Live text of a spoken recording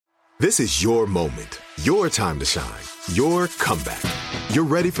This is your moment, your time to shine, your comeback. You're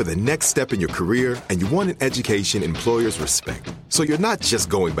ready for the next step in your career, and you want an education employers respect. So you're not just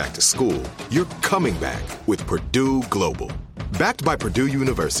going back to school, you're coming back with Purdue Global. Backed by Purdue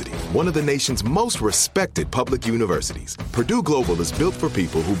University, one of the nation's most respected public universities, Purdue Global is built for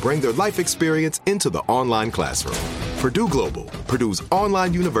people who bring their life experience into the online classroom. Purdue Global, Purdue's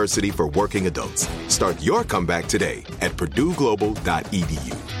online university for working adults. Start your comeback today at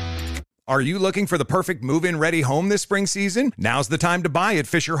purdueglobal.edu. Are you looking for the perfect move-in ready home this spring season? Now's the time to buy at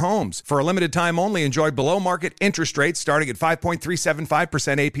Fisher Homes. For a limited time only, enjoy below-market interest rates starting at 5.375%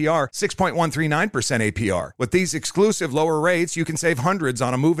 APR, 6.139% APR. With these exclusive lower rates, you can save hundreds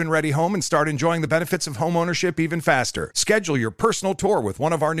on a move-in ready home and start enjoying the benefits of homeownership even faster. Schedule your personal tour with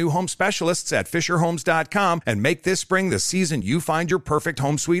one of our new home specialists at FisherHomes.com and make this spring the season you find your perfect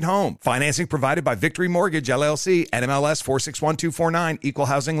home sweet home. Financing provided by Victory Mortgage, LLC, NMLS 461249, Equal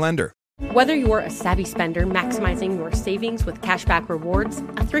Housing Lender. Whether you're a savvy spender maximizing your savings with cashback rewards,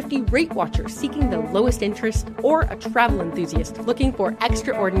 a thrifty rate watcher seeking the lowest interest, or a travel enthusiast looking for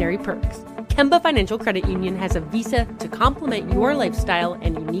extraordinary perks, Kemba Financial Credit Union has a visa to complement your lifestyle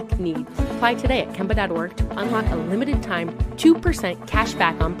and unique needs. Apply today at Kemba.org to unlock a limited time 2% cash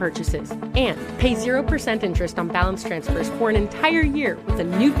back on purchases and pay 0% interest on balance transfers for an entire year with a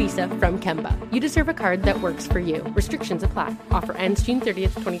new visa from Kemba. You deserve a card that works for you. Restrictions apply. Offer ends June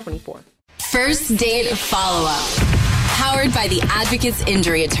 30th, 2024. First Date Follow-Up. Powered by the Advocates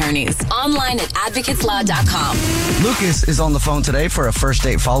Injury Attorneys. Online at advocateslaw.com. Lucas is on the phone today for a first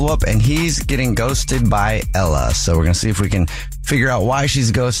date follow-up, and he's getting ghosted by Ella. So we're going to see if we can figure out why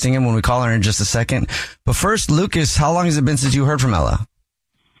she's ghosting him when we call her in just a second. But first, Lucas, how long has it been since you heard from Ella?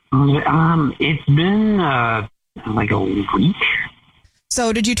 It's been like a week.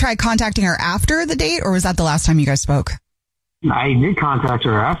 So did you try contacting her after the date, or was that the last time you guys spoke? I did contact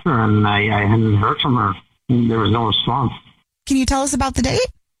her after, and I hadn't heard from her. There was no response. Can you tell us about the date?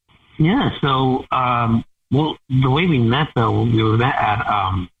 Yeah, so, well, the way we met, though, we were at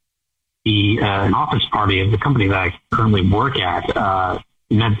an office party of the company that I currently work at,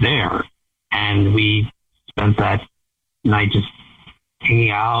 met there, and we spent that night just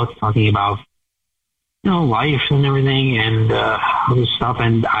hanging out, talking about, life and everything, and other stuff,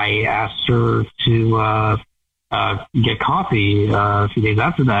 and I asked her to get coffee a few days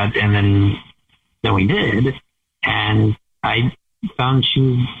after that, and then we did, and I found she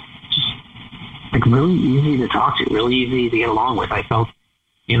was just like really easy to talk to, really easy to get along with. I felt,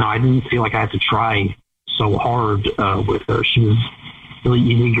 I didn't feel like I had to try so hard with her. She was really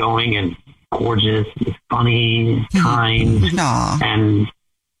easygoing and gorgeous, and funny, and kind, and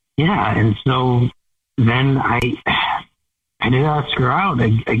yeah, and so then I did ask her out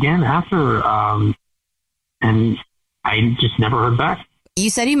again after, and I just never heard back. You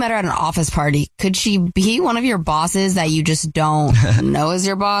said you met her at an office party. Could she be one of your bosses that you just don't know is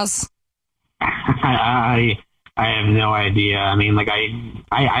your boss? I have no idea. I mean, like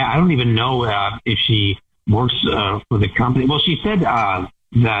I don't even know if she works for the company. Well, she said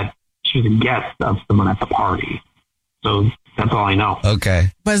that she was a guest of someone at the party. So that's all I know. Okay.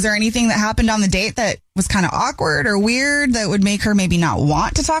 Was there anything that happened on the date that was kind of awkward or weird that would make her maybe not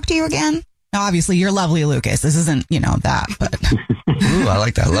want to talk to you again? Now, obviously, you're lovely, Lucas. This isn't, that, but. Ooh, I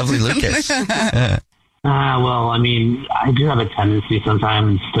like that. Lovely, Lucas. Well, I mean, I do have a tendency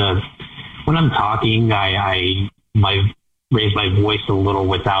sometimes to, when I'm talking, I might raise my voice a little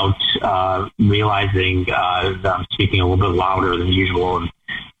without realizing that I'm speaking a little bit louder than usual.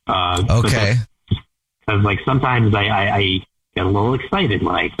 Okay. Because, like, sometimes I get a little excited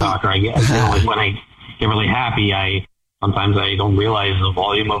when I talk, or I get, when I get really happy, sometimes I don't realize the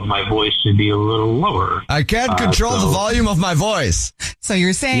volume of my voice should be a little lower. I can't control the volume of my voice. So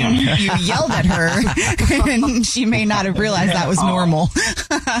you're saying you yelled at her and she may not have realized that was normal.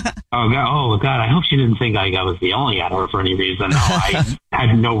 Oh God! I hope she didn't think I was yelling at her for any reason. No, I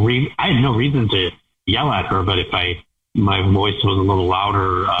had no reason to yell at her. But if my voice was a little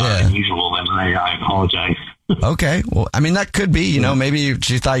louder than usual, then I apologize. Okay. Well, I mean, that could be, maybe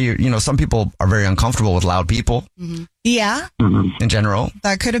she thought some people are very uncomfortable with loud people. Mm-hmm. Yeah. In general.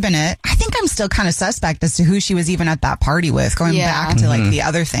 That could have been it. I think I'm still kind of suspect as to who she was even at that party with, going back to like the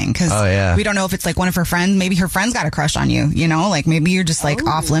other thing. Because we don't know if it's like one of her friends. Maybe her friends got a crush on you, like maybe you're just like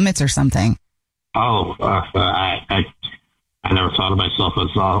off limits or something. Oh, I never thought of myself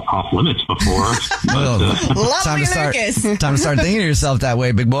as off limits before. But, time to start thinking of yourself that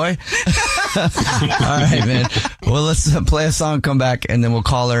way, big boy. All right, man. Well, let's play a song, come back, and then we'll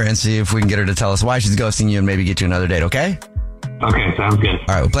call her and see if we can get her to tell us why she's ghosting you and maybe get you another date, okay? Okay, sounds good.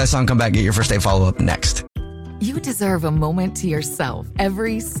 All right, we'll play a song, come back, get your first date follow-up next. You deserve a moment to yourself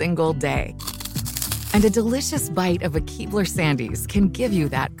every single day. And a delicious bite of a Keebler Sandies can give you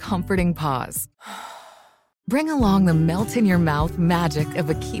that comforting pause. Bring along the melt-in-your-mouth magic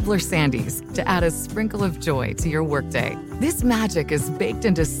of a Keebler Sandies to add a sprinkle of joy to your workday. This magic is baked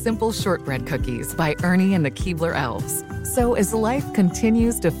into simple shortbread cookies by Ernie and the Keebler Elves. So as life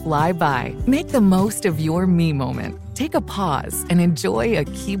continues to fly by, make the most of your me moment. Take a pause and enjoy a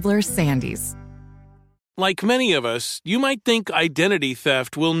Keebler Sandies. Like many of us, you might think identity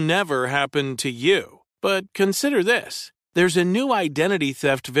theft will never happen to you. But consider this. There's a new identity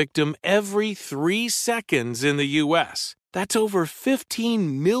theft victim every 3 seconds in the U.S. That's over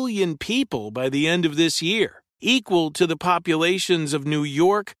 15 million people by the end of this year, equal to the populations of New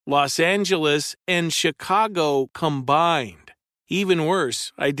York, Los Angeles, and Chicago combined. Even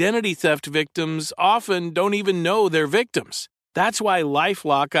worse, identity theft victims often don't even know they're victims. That's why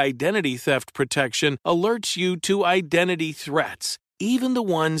LifeLock Identity Theft Protection alerts you to identity threats, even the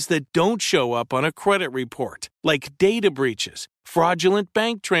ones that don't show up on a credit report, like data breaches, fraudulent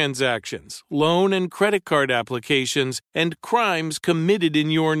bank transactions, loan and credit card applications, and crimes committed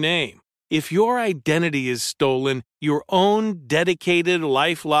in your name. If your identity is stolen, your own dedicated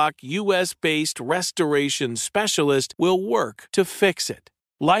LifeLock U.S.-based restoration specialist will work to fix it.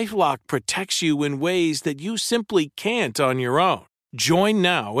 LifeLock protects you in ways that you simply can't on your own. Join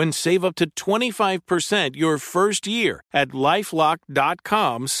now and save up to 25% your first year at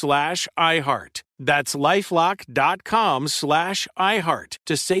LifeLock.com/iHeart. That's LifeLock.com/iHeart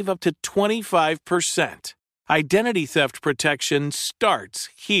to save up to 25%. Identity theft protection starts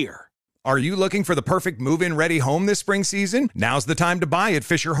here. Are you looking for the perfect move-in ready home this spring season? Now's the time to buy at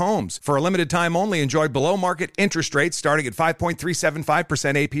Fisher Homes. For a limited time only, enjoy below-market interest rates starting at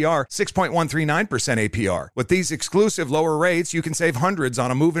 5.375% APR, 6.139% APR. With these exclusive lower rates, you can save hundreds on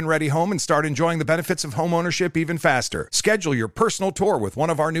a move-in ready home and start enjoying the benefits of home ownership even faster. Schedule your personal tour with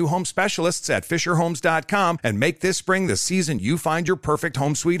one of our new home specialists at FisherHomes.com and make this spring the season you find your perfect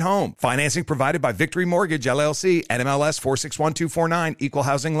home sweet home. Financing provided by Victory Mortgage, LLC, NMLS 461249, Equal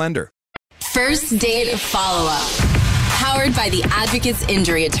Housing Lender. First Date Follow-Up. Powered by the Advocates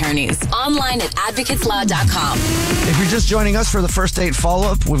Injury Attorneys. Online at advocateslaw.com. If you're just joining us for the First Date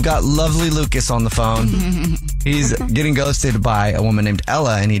Follow-Up, we've got lovely Lucas on the phone. He's getting ghosted by a woman named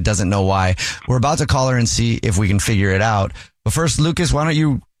Ella, and he doesn't know why. We're about to call her and see if we can figure it out. But first, Lucas, why don't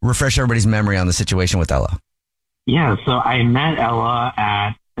you refresh everybody's memory on the situation with Ella? Yeah, so I met Ella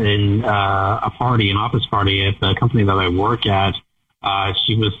at an office party at the company that I work at.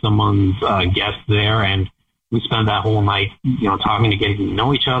 She was someone's guest there, and we spent that whole night, talking to getting to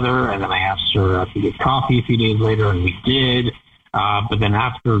know each other. And then I asked her to get coffee a few days later, and we did. But then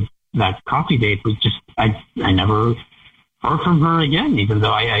after that coffee date, I never heard from her again, even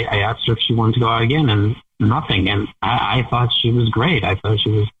though I asked her if she wanted to go out again, and nothing. And I thought she was great. I thought she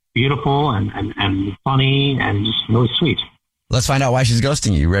was beautiful and funny and just really sweet. Let's find out why she's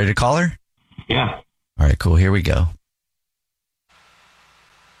ghosting you. You ready to call her? Yeah. All right, cool. Here we go.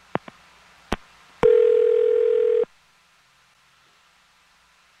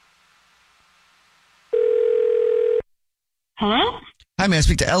 Hello? Hi, may I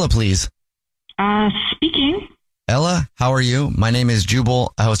speak to Ella, please? Speaking. Ella, how are you? My name is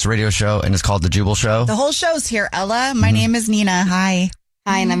Jubal. I host a radio show, and it's called The Jubal Show. The whole show's here, Ella. My name is Nina. Hi.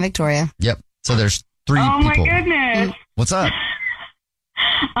 Hi, and I'm Victoria. Yep. So there's 3 people. Oh, my goodness. What's up?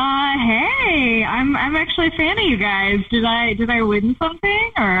 Hey, I'm actually a fan of you guys. Did I win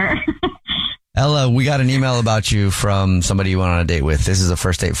something, or? Ella, we got an email about you from somebody you went on a date with. This is a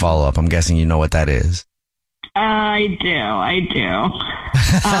first date follow-up. I'm guessing you know what that is. I do.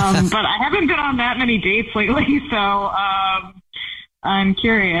 But I haven't been on that many dates lately, so I'm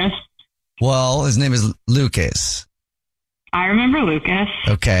curious. Well, his name is Lucas. I remember Lucas.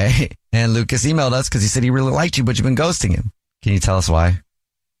 Okay. And Lucas emailed us because he said he really liked you, but you've been ghosting him. Can you tell us why?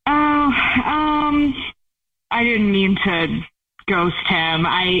 I didn't mean to ghost him.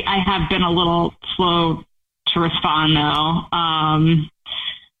 I have been a little slow to respond, though.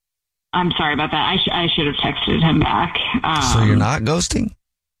 I'm sorry about that. I should have texted him back. So you're not ghosting?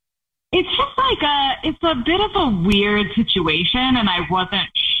 It's just like it's a bit of a weird situation, and I've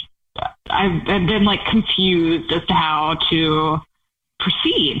been like confused as to how to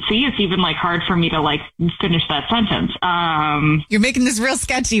proceed. See, it's even like hard for me to like finish that sentence. You're making this real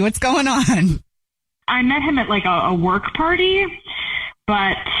sketchy. What's going on? I met him at like a work party,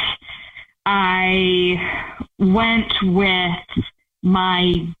 but I went with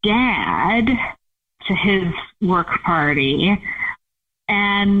my dad to his work party,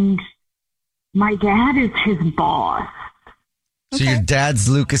 and my dad is his boss. So your dad's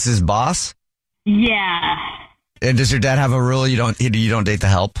Lucas's boss? Yeah. And does your dad have a rule? You don't date the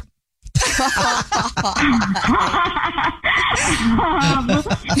help?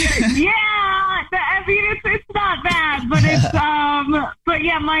 I mean, it's not bad, but it's but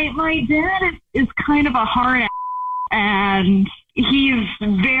yeah, my dad is kind of a hard ass, and he's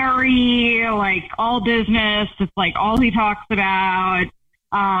very like all business. It's like all he talks about.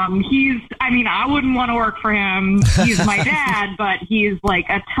 I wouldn't want to work for him. He's my dad, but he's like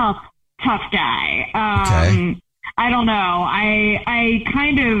a tough guy. Okay. I don't know. I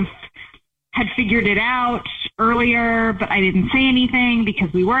kind of had figured it out earlier, but I didn't say anything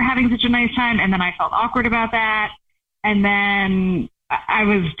because we were having such a nice time. And then I felt awkward about that. And then I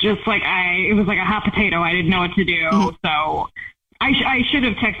was just like, it was like a hot potato. I didn't know what to do. Mm-hmm. So I should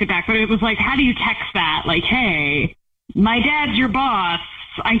have texted back, but it was like, how do you text that? Like, hey, my dad's your boss.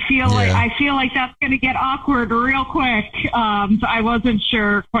 I feel like that's going to get awkward real quick. So I wasn't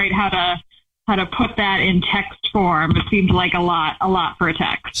sure quite how to put that in text form. It seemed like a lot for a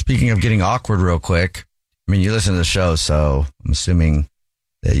text. Speaking of getting awkward real quick, I mean, you listen to the show, so I'm assuming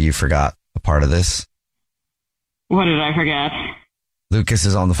that you forgot a part of this. What did I forget? Lucas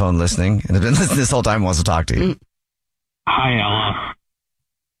is on the phone listening and has been listening this whole time and wants to talk to you. Hi, Ella.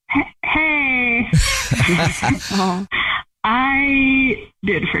 Hey. Oh, I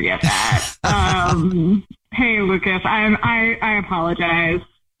did forget that. Hey, Lucas, I apologize.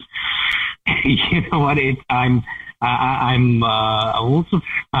 You know what? I'm a little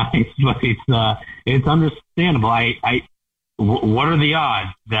surprised, but it's understandable. What are the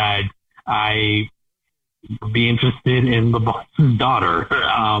odds that I would be interested in the boss's daughter?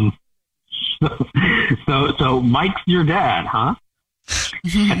 So Mike's your dad, huh?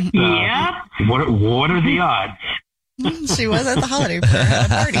 Yeah. What are the odds? She was at the holiday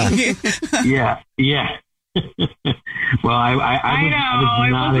party. Yeah. Well, I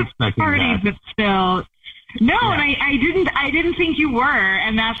was not expecting party, that. But still, no, Yeah. and I didn't think you were,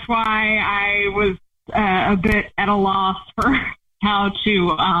 and that's why I was a bit at a loss for how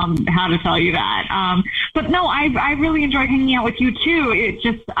to tell you that. But no, I really enjoyed hanging out with you too. It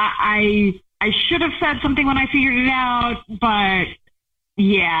just I should have said something when I figured it out, but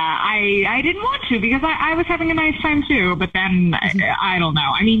yeah, I didn't want to because I was having a nice time too. But then I don't know.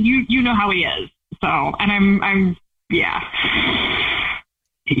 I mean, you know how he is. So, and I'm yeah.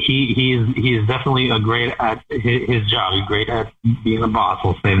 He is definitely great at his job. He's great at being a boss.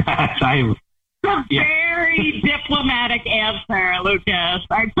 We'll say that. Very diplomatic answer, Lucas.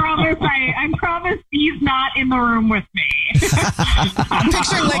 I promise he's not in the room with me. I'm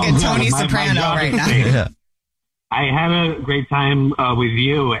picturing like a Tony Soprano right now. Yeah. I had a great time with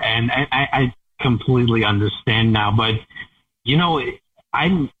you, and I completely understand now. But you know,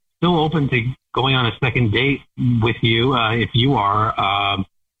 I'm still open to going on a second date with you if you are.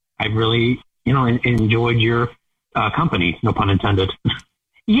 I really, enjoyed your company. No pun intended.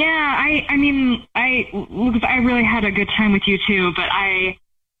 Yeah, I mean, Lucas, I really had a good time with you too, but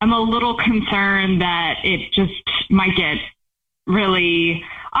I'm a little concerned that it just might get really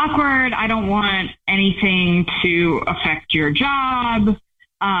awkward. I don't want anything to affect your job.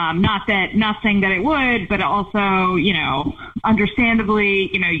 Not saying that it would, but also, understandably,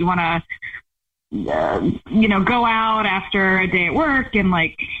 you want to, go out after a day at work and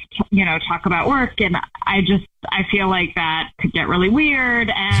talk about work. And I feel like that could get really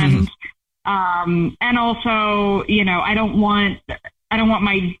weird. And, and also, I don't want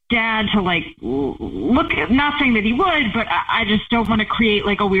my dad to look at, not saying that he would, but I just don't want to create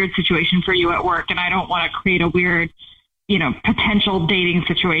a weird situation for you at work. And I don't want to create a weird, potential dating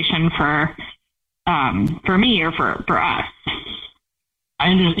situation for me or for us. I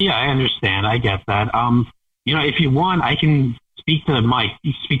understand. I get that. If you want, I can speak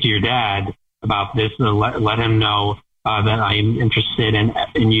to your dad about this and let him know that I'm interested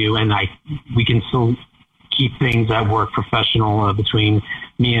in you, and we can still keep things at work professional between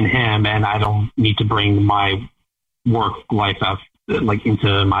me and him, and I don't need to bring my work life up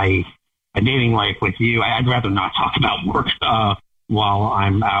into my dating life with you. I'd rather not talk about work while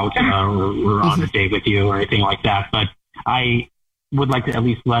I'm out or on a date with you or anything like that. But I would like to at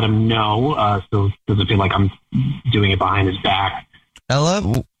least let him know so it doesn't feel like I'm doing it behind his back.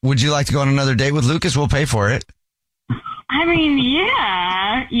 Ella, would you like to go on another date with Lucas? We'll pay for it. I mean,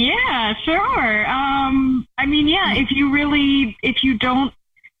 yeah, sure. If you don't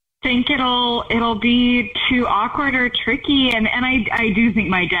think it'll be too awkward or tricky, and I do think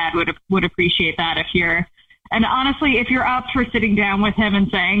my dad would appreciate that and honestly, if you're up for sitting down with him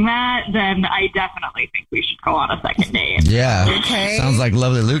and saying that, then I definitely think we should go on a second date. Yeah. Okay. Sounds like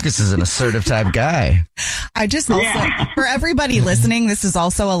Lovely Lucas is an assertive type guy. I just also, for everybody listening, this is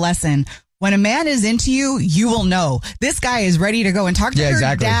also a lesson. When a man is into you, you will know. This guy is ready to go and talk to your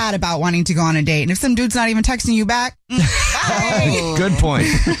dad about wanting to go on a date. And if some dude's not even texting you back, bye. Good point.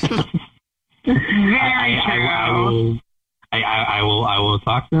 Very true. I will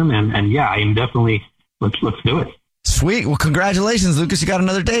talk to him, and yeah, I am definitely let's do it. Sweet. Well, congratulations, Lucas. You got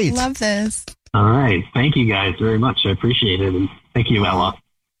another date. Love this. All right. Thank you guys very much. I appreciate it, and thank you, Ella.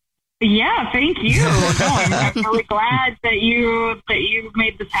 Yeah, thank you. No, I'm really glad that you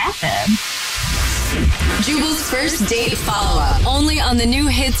made this happen. Jubal's first date follow-up, only on the new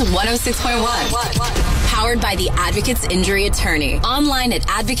Hits 106.1. Powered by the Advocates Injury Attorney. Online at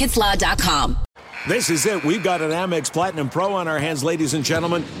advocateslaw.com. This is it. We've got an Amex Platinum Pro on our hands, ladies and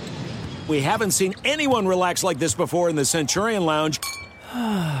gentlemen. We haven't seen anyone relax like this before in the Centurion Lounge.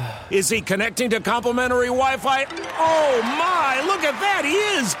 Is he connecting to complimentary Wi-Fi? Oh, my. Look at that. He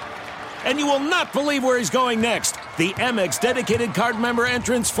is. And you will not believe where he's going next. The Amex dedicated card member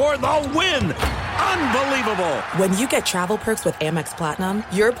entrance for the win. Unbelievable. When you get travel perks with Amex Platinum,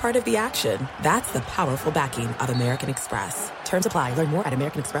 you're part of the action. That's the powerful backing of American Express. Terms apply. Learn more at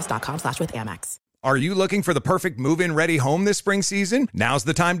americanexpress.com/withAmex. Are you looking for the perfect move-in ready home this spring season? Now's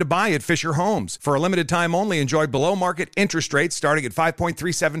the time to buy at Fisher Homes. For a limited time only, enjoy below-market interest rates starting at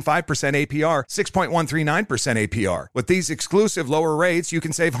 5.375% APR, 6.139% APR. With these exclusive lower rates, you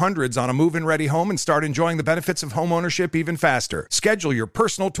can save hundreds on a move-in ready home and start enjoying the benefits of home ownership even faster. Schedule your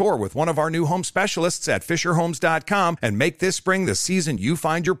personal tour with one of our new home specialists at FisherHomes.com and make this spring the season you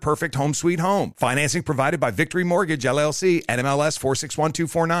find your perfect home sweet home. Financing provided by Victory Mortgage, LLC, NMLS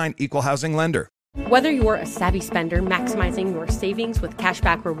 461249, Equal Housing Lender. Whether you're a savvy spender maximizing your savings with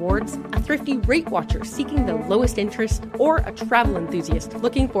cashback rewards, a thrifty rate watcher seeking the lowest interest, or a travel enthusiast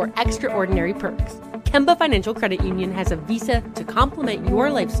looking for extraordinary perks, Kemba Financial Credit Union has a visa to complement your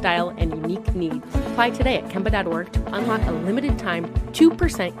lifestyle and unique needs. Apply today at Kemba.org to unlock a limited time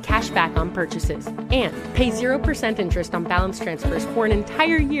 2% cash back on purchases and pay 0% interest on balance transfers for an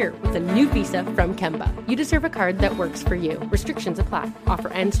entire year with a new visa from Kemba. You deserve a card that works for you. Restrictions apply. Offer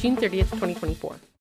ends June 30th, 2024.